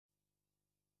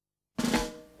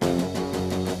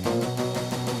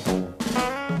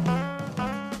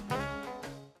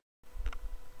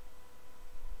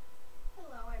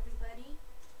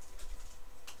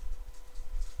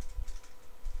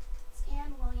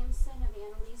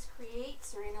Annalise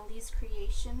Creates or Annalise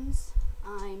Creations.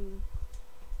 I'm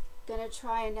gonna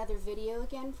try another video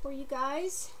again for you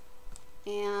guys,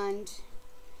 and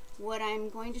what I'm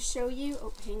going to show you,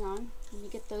 oh hang on, let me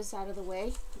get those out of the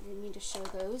way. I didn't mean to show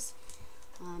those.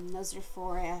 Those are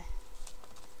for a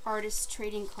artist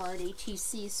trading card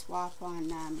ATC swap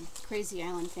on Crazy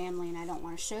Island Family, and I don't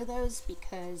want to show those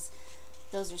because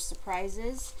those are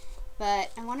surprises.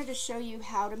 But I wanted to show you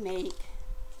how to make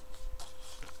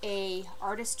a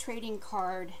artist trading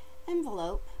card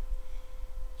envelope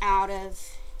out of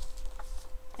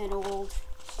an old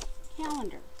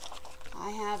calendar.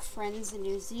 I have friends in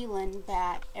New Zealand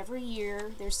that every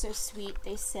year, they're so sweet,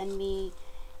 they send me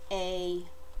a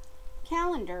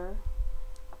calendar,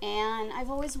 and I've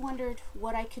always wondered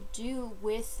what I could do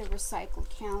with the recycled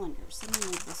calendars. Let me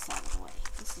move this out of the way.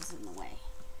 This is in the way.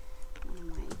 One of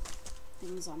my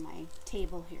things on my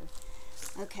table here.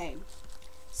 Okay,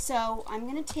 so I'm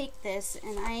going to take this,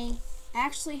 and I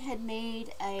actually had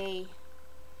made a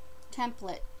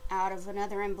template out of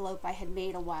another envelope I had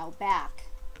made a while back,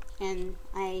 and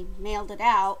I mailed it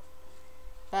out,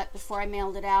 but before I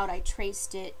mailed it out I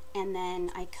traced it and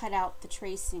then I cut out the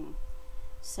tracing.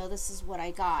 So this is what I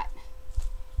got.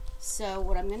 So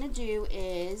what I'm going to do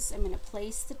is I'm going to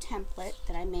place the template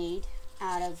that I made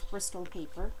out of Bristol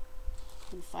paper.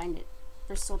 You can find it,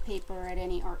 Bristol paper, at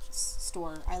any art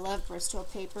store. I love Bristol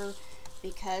paper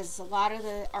because a lot of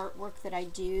the artwork that I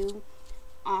do,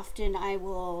 often I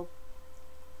will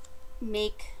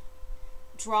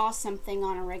draw something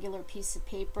on a regular piece of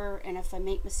paper, and if I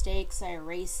make mistakes I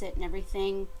erase it and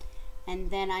everything, and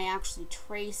then I actually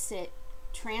trace it,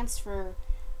 transfer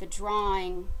the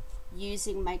drawing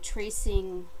using my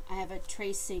tracing. I have a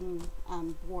tracing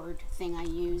board thing I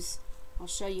use. I'll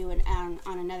show you on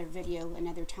another video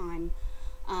another time.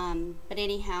 But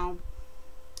anyhow,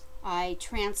 I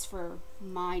transfer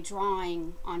my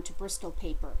drawing onto Bristol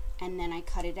paper, and then I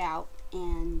cut it out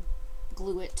and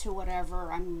glue it to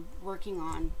whatever I'm working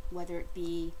on, whether it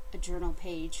be a journal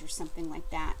page or something like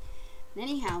that. And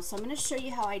anyhow, so I'm going to show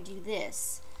you how I do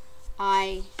this.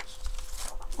 I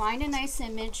find a nice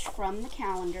image from the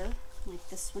calendar, like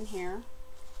this one here.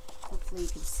 Hopefully you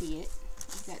can see it.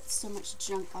 I've got so much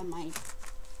junk on my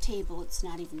table, it's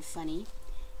not even funny.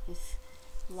 If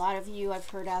a lot of you I've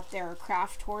heard out there are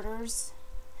craft hoarders,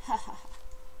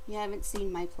 you haven't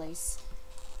seen my place.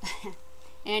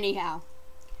 Anyhow,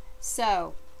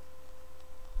 so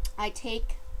I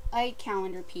take a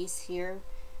calendar piece here,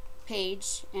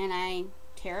 page, and I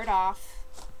tear it off.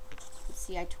 Let's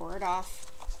see, I tore it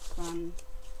off from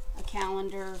a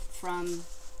calendar from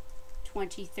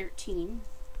 2013,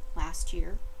 last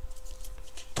year.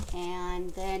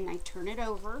 And then I turn it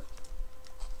over.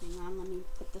 Hang on, let me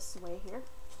put this away here.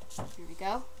 Here we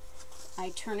go. I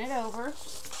turn it over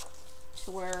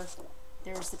to where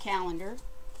there's the calendar,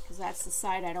 because that's the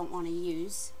side I don't want to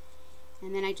use.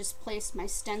 And then I just place my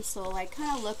stencil. I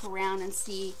kind of look around and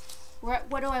see what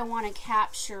do I want to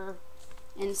capture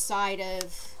inside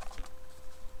of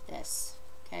this.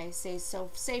 Okay,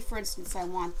 say for instance I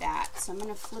want that. So I'm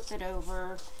going to flip it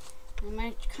over. I'm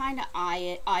going to kind of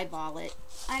eyeball it.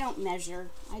 I don't measure,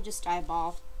 I just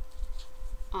eyeball.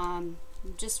 I'm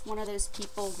just one of those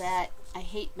people that I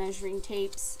hate measuring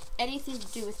tapes. Anything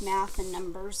to do with math and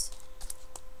numbers,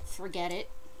 forget it.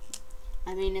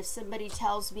 I mean, if somebody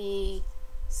tells me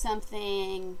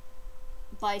something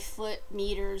by foot,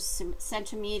 meters,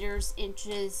 centimeters,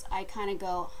 inches, I kind of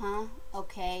go, huh,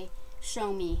 okay,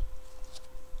 show me.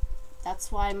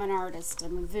 That's why I'm an artist.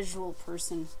 I'm a visual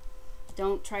person.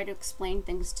 Don't try to explain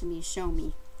things to me, show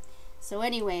me. So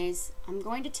anyways, I'm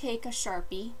going to take a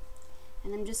Sharpie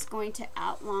and I'm just going to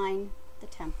outline the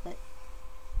template.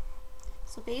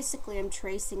 So basically I'm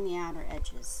tracing the outer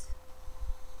edges.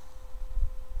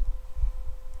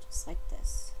 Just like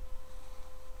this.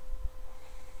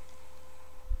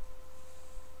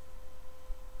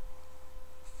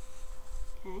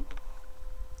 Okay.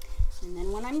 And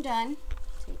then when I'm done,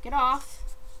 take it off.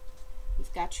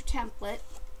 You've got your template.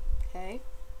 Okay.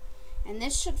 And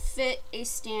this should fit a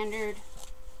standard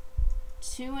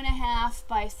 2.5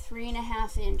 by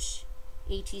 3.5 inch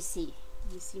ATC.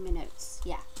 Let me see my notes.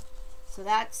 Yeah. So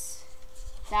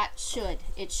it should.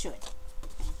 Okay.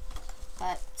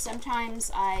 But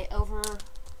sometimes I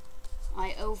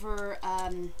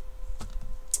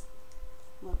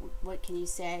what can you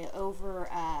say?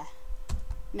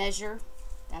 Measure.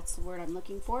 That's the word I'm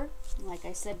looking for. Like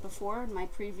I said before in my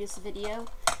previous video,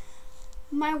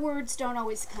 my words don't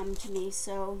always come to me,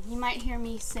 so you might hear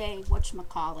me say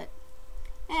whatchamacallit,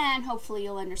 and hopefully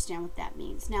you'll understand what that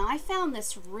means. Now, I found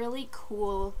this really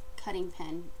cool cutting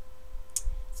pen.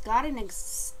 It's got an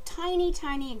tiny,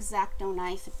 tiny X-Acto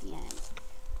knife at the end.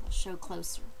 I'll show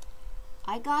closer.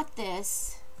 I got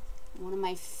this in one of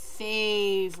my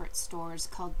favorite stores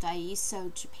called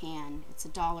Daiso Japan. It's a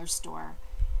dollar store.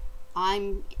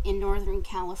 I'm in Northern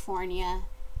California,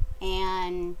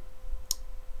 and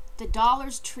the Dollar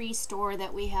Tree store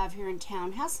that we have here in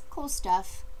town has some cool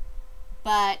stuff,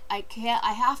 but I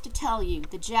have to tell you,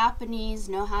 the Japanese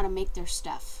know how to make their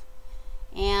stuff.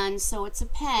 And so it's a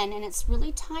pen, and it's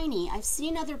really tiny. I've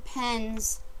seen other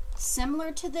pens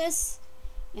similar to this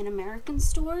in American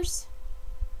stores,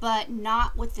 but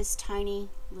not with this tiny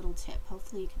little tip.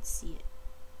 Hopefully you can see it.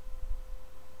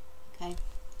 Okay,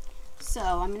 so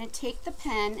I'm going to take the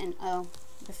pen and, oh,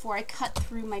 before I cut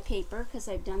through my paper, because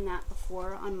I've done that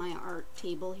before on my art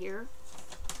table here.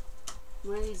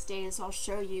 One of these days I'll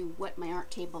show you what my art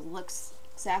table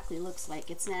exactly looks like.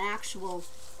 It's an actual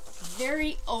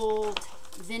very old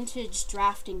vintage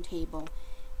drafting table.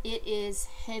 It is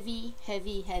heavy,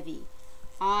 heavy, heavy.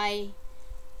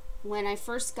 When I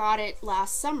first got it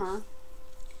last summer,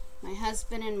 my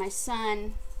husband and my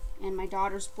son and my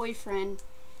daughter's boyfriend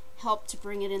helped to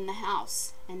bring it in the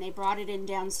house, and they brought it in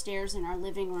downstairs in our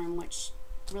living room, which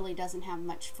really doesn't have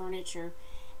much furniture.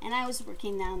 And I was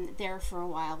working down there for a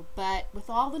while, but with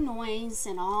all the noise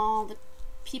and all the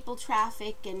people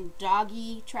traffic and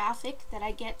doggy traffic that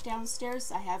I get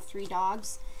downstairs, I have 3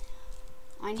 dogs,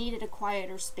 I needed a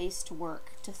quieter space to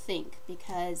work, to think,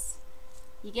 because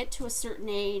you get to a certain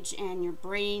age and your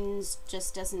brains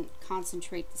just doesn't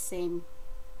concentrate the same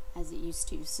as it used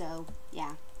to. So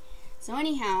yeah, so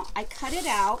anyhow, I cut it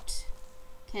out.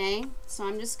 Okay, so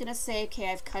I'm just gonna say,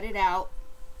 okay, I've cut it out.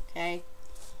 Okay,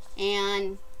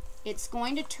 and it's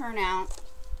going to turn out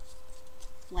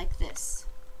like this.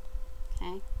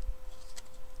 Okay,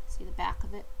 see the back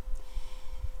of it?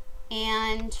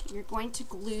 And you're going to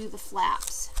glue the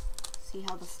flaps. See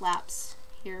how the flaps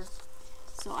here?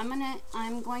 So I'm going to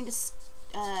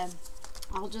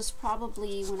I'll just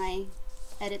probably, when I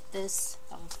edit this,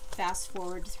 I'll fast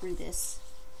forward through this.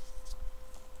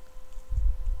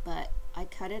 But I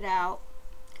cut it out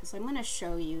because I'm going to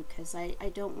show you, because I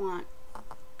don't want,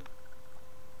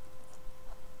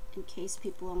 in case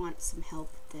people want some help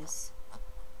with this.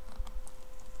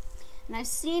 And I've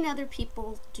seen other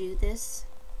people do this,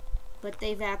 but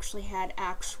they've actually had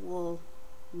actual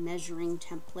measuring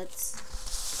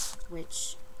templates,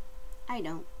 which I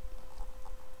don't.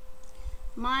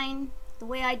 Mine, the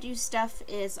way I do stuff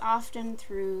is often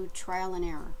through trial and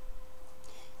error.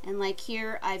 And like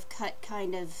here, I've cut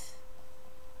kind of,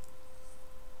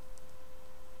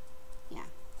 yeah.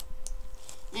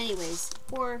 Anyways,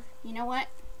 or you know what?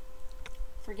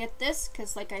 Forget this,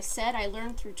 because like I said, I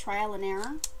learned through trial and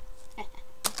error.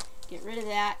 Get rid of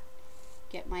that.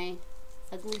 Get my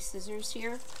ugly scissors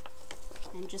here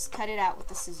and just cut it out with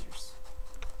the scissors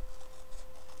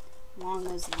along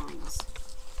those lines.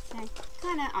 Okay,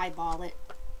 kind of eyeball it.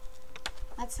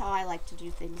 That's how I like to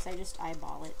do things. I just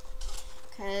eyeball it,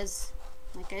 because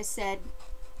like I said,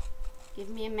 give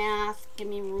me a math, give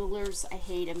me rulers, I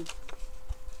hate them.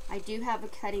 I do have a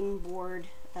cutting board,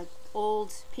 an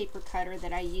old paper cutter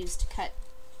that I use to cut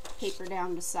paper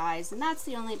down to size, and that's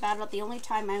about the only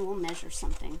time I will measure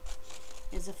something,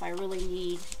 is if I really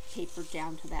need paper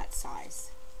down to that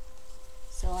size.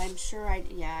 So I'm sure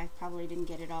I probably didn't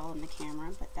get it all in the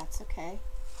camera, but that's okay.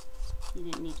 You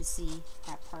didn't need to see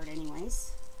that part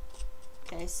anyways.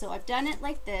 Okay, so I've done it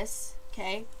like this.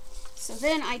 Okay, so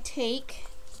then I take,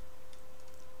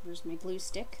 where's my glue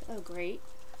stick? Oh great,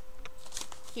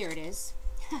 here it is.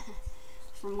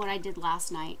 From what I did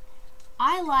last night.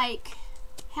 I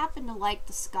happen to like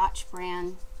the Scotch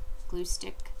brand glue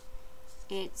stick.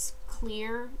 It's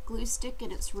clear glue stick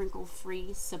and it's wrinkle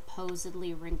free,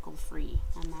 supposedly wrinkle free.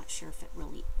 I'm not sure if it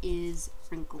really is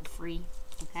wrinkle free.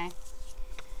 Okay,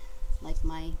 like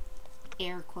my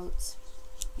air quotes.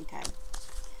 Okay,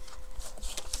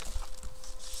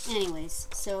 anyways,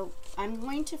 so I'm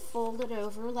going to fold it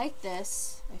over like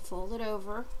this. I fold it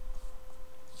over,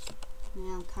 and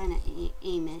I'll kind of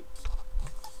aim it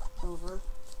over.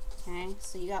 Okay,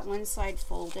 so you got one side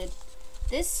folded.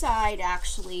 This side,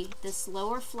 actually, this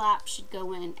lower flap should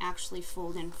go in, actually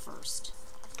fold in first,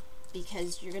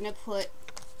 because you're going to put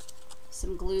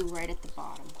some glue right at the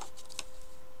bottom.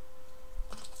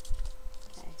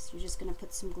 Okay, so you're just going to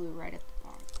put some glue right at the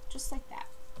bottom, just like that.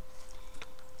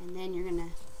 And then you're going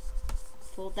to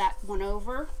fold that one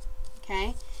over.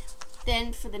 Okay,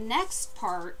 then for the next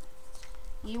part,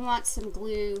 you want some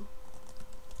glue.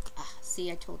 See,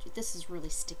 I told you, this is really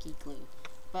sticky glue,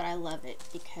 but I love it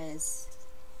because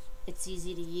it's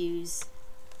easy to use.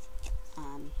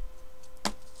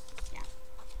 Yeah,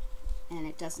 and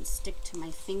it doesn't stick to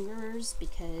my fingers,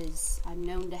 because I'm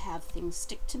known to have things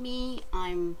stick to me.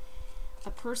 I'm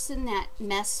a person that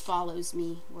mess follows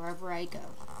me wherever I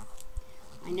go.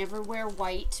 I never wear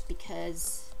white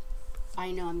because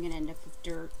I know I'm going to end up with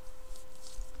dirt.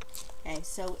 Okay,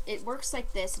 so it works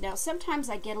like this. Now sometimes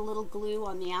I get a little glue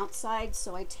on the outside,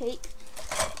 so I take,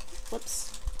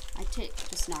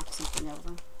 just knocked something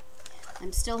over.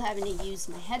 I'm still having to use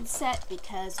my headset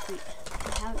because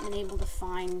I haven't been able to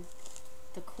find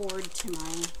the cord to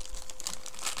my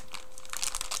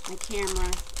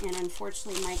camera, and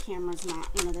unfortunately my camera's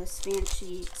not one of those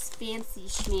fancy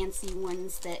schmancy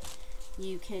ones that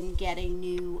you can get a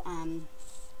new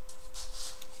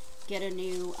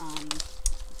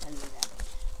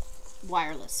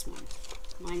wireless one.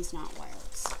 Mine's not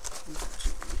wireless,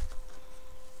 unfortunately.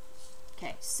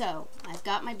 Okay, so I've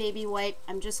got my baby wipe.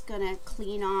 I'm just gonna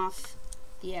clean off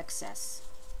the excess.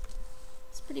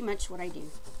 It's pretty much what I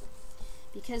do,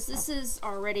 because this is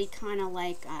already kind of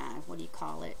like what do you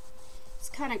call it? It's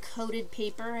kind of coated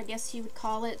paper, I guess you would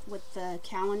call it, what the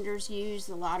calendars use.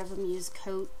 A lot of them use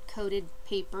coated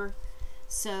paper,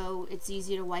 so it's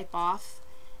easy to wipe off.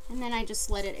 And then I just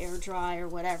let it air dry or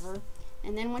whatever.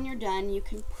 And then when you're done, you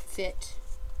can fit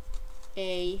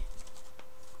a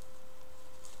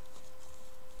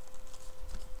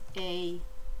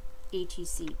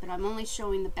ATC, but I'm only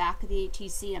showing the back of the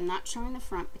ATC. I'm not showing the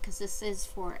front because this is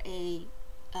for a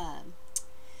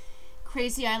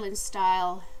Crazy Island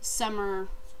style summer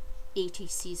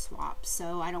ATC swap,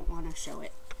 so I don't want to show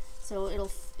it. So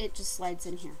it just slides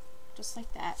in here just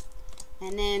like that.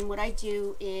 And then what I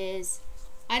do is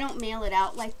I don't mail it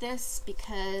out like this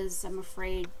because I'm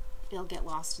afraid it'll get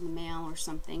lost in the mail or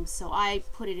something, so I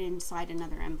put it inside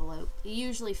another envelope. It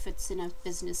usually fits in a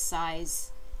business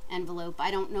size envelope.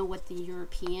 I don't know what the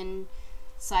European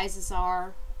sizes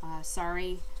are,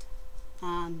 sorry,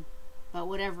 but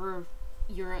whatever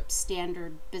Europe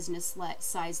standard business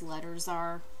size letters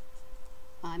are,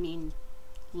 I mean,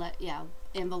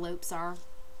 envelopes are,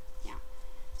 yeah.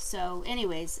 So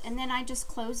anyways, and then I just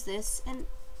close this, and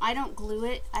I don't glue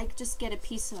it. I just get a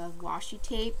piece of washi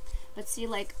tape, but see,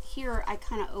 like here I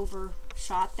kind of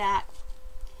overshot that,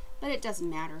 but it doesn't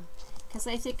matter, because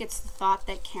I think it's the thought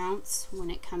that counts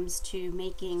when it comes to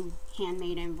making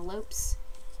handmade envelopes.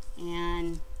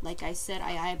 And like I said,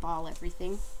 I eyeball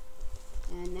everything.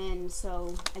 And then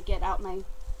so I get out my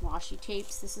washi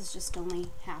tapes. This is just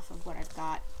only half of what I've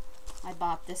got. I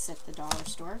bought this at the dollar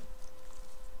store.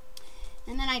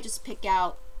 And then I just pick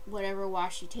out whatever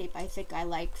washi tape I think I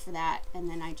like for that, and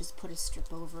then I just put a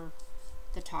strip over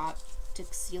the top to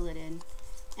seal it in.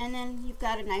 And then you've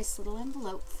got a nice little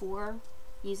envelope for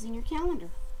using your calendar.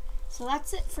 So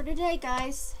that's it for today,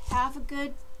 guys. Have a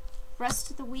good rest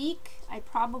of the week. I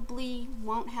probably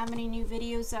won't have any new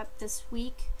videos up this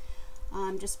week,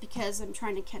 just because I'm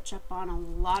trying to catch up on a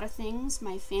lot of things.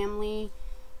 My family,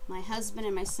 my husband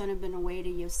and my son have been away to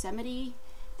Yosemite.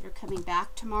 They're coming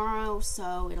back tomorrow,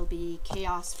 so it'll be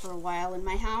chaos for a while in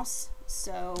my house.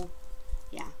 So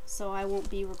yeah, so I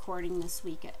won't be recording this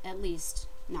week, at least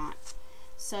not.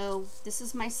 So this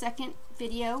is my second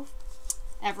video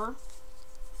ever,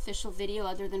 official video,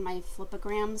 other than my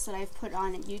flipograms that I've put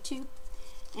on at YouTube.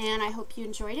 And I hope you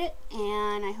enjoyed it,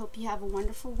 and I hope you have a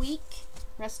wonderful week,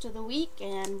 rest of the week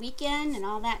and weekend and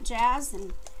all that jazz,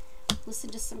 and listen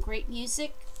to some great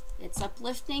music. It's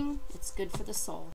uplifting, it's good for the soul.